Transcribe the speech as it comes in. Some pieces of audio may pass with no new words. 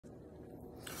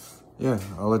Yeah,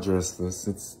 I'll address this.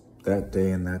 It's that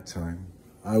day and that time.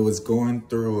 I was going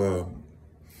through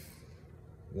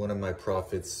one of my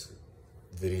prophet's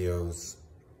videos,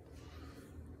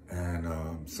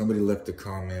 and somebody left a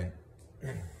comment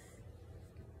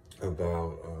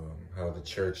about how the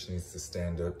church needs to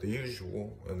stand up, the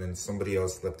usual, and then somebody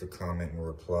else left a comment and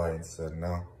reply and said,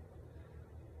 no,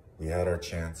 we had our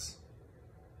chance,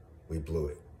 we blew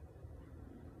it.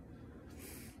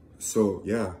 So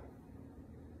yeah,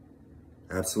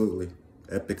 absolutely,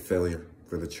 epic failure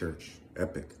for the church,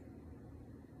 epic.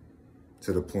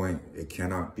 To the point it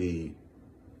cannot be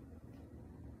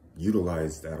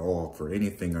utilized at all for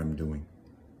anything I'm doing.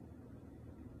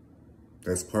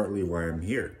 That's partly why I'm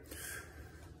here.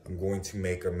 I'm going to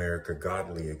make America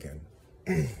godly again.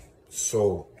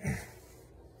 So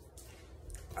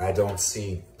I don't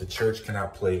see, the church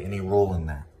cannot play any role in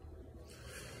that.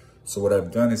 So what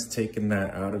I've done is taken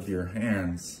that out of your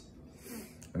hands,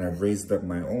 and I've raised up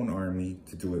my own army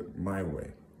to do it my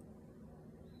way.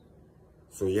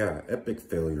 So yeah, epic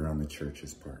failure on the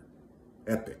church's part.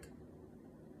 Epic.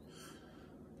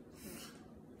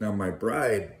 Now my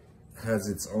bride has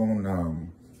its own,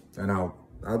 and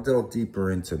I'll delve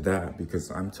deeper into that,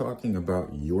 because I'm talking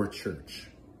about your church.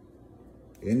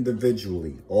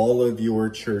 Individually, all of your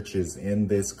churches in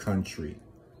this country,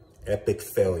 epic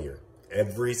failure.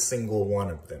 Every single one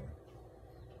of them.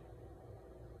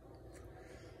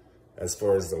 As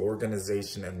far as the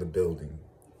organization and the building,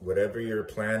 whatever you're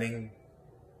planning,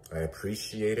 I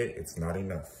appreciate it. It's not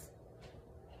enough.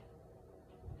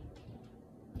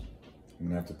 I'm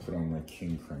gonna have to put on my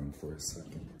king crown for a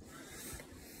second.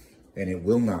 And it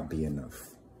will not be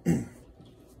enough.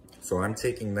 So I'm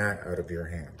taking that out of your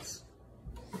hands.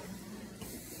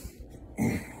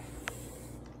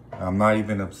 I'm not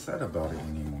even upset about it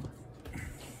anymore.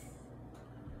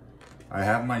 I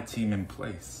have my team in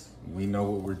place. We know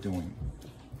what we're doing.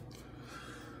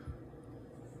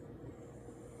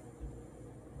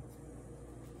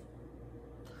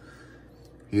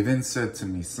 He then said to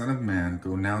me, Son of man,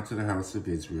 go now to the house of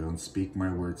Israel and speak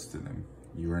my words to them.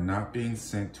 You are not being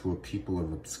sent to a people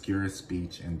of obscure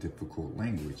speech and difficult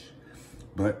language,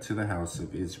 but to the house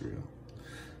of Israel.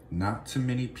 Not to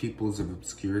many peoples of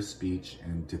obscure speech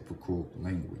and difficult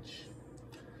language,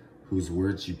 whose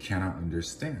words you cannot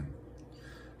understand.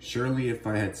 Surely if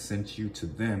I had sent you to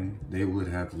them, they would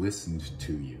have listened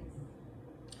to you.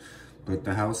 But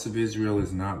the house of Israel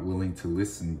is not willing to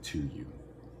listen to you,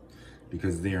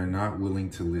 because they are not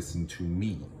willing to listen to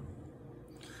me.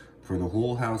 For the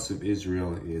whole house of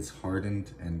Israel is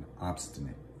hardened and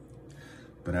obstinate.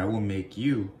 But I will make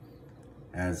you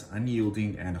as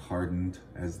unyielding and hardened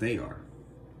as they are.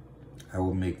 I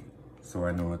will make, so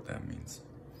I know what that means.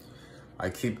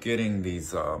 I keep getting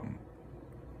these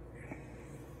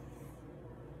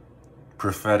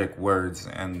prophetic words,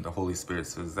 and the Holy Spirit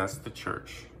says, that's the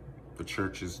church. The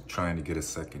church is trying to get a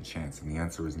second chance, and the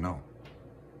answer is no.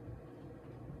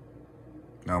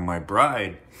 Now my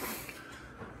bride,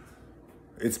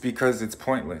 it's because it's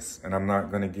pointless, and I'm not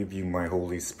going to give you my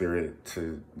Holy Spirit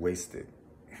to waste it.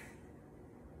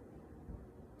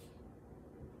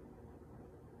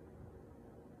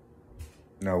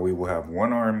 Now we will have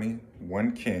one army,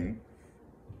 one king,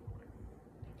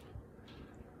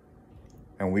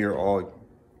 and we are all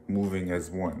moving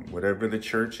as one. Whatever the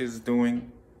church is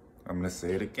doing, I'm going to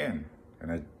say it again.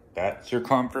 And that's your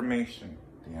confirmation.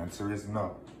 The answer is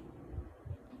no.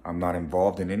 I'm not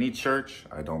involved in any church.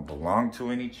 I don't belong to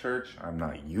any church. I'm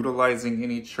not utilizing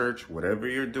any church. Whatever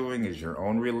you're doing is your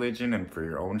own religion and for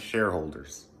your own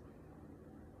shareholders.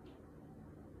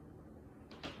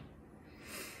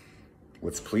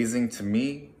 What's pleasing to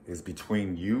me is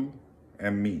between you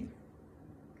and me.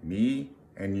 Me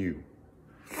and you.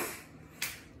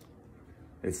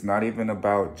 It's not even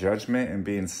about judgment and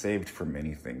being saved from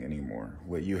anything anymore.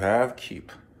 What you have,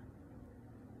 keep.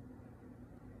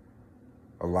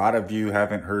 A lot of you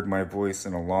haven't heard my voice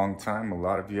in a long time. A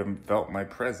lot of you haven't felt my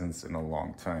presence in a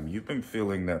long time. You've been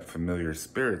feeling that familiar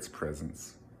spirit's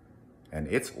presence and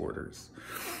its orders.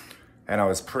 And I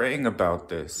was praying about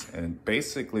this, and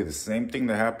basically the same thing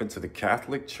that happened to the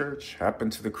Catholic Church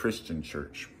happened to the Christian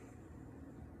Church.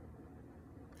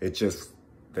 It just,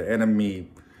 the enemy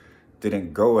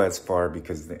didn't go as far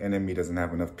because the enemy doesn't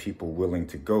have enough people willing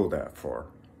to go that far.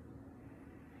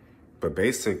 But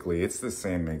basically, it's the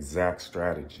same exact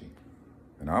strategy,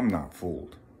 and I'm not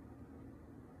fooled.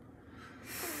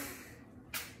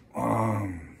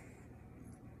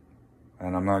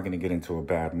 And I'm not going to get into a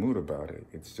bad mood about it.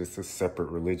 It's just a separate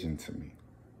religion to me.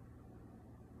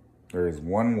 There is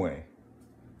one way,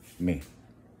 me.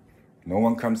 No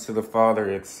one comes to the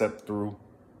Father except through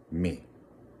me.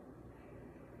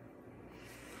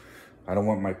 I don't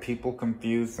want my people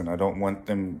confused, and I don't want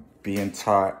them being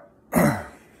taught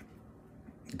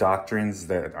doctrines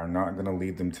that are not going to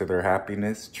lead them to their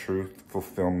happiness, truth,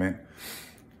 fulfillment.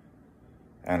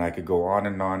 And I could go on,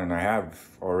 and I have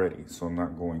already, so I'm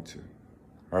not going to.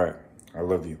 All right. I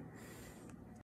love you.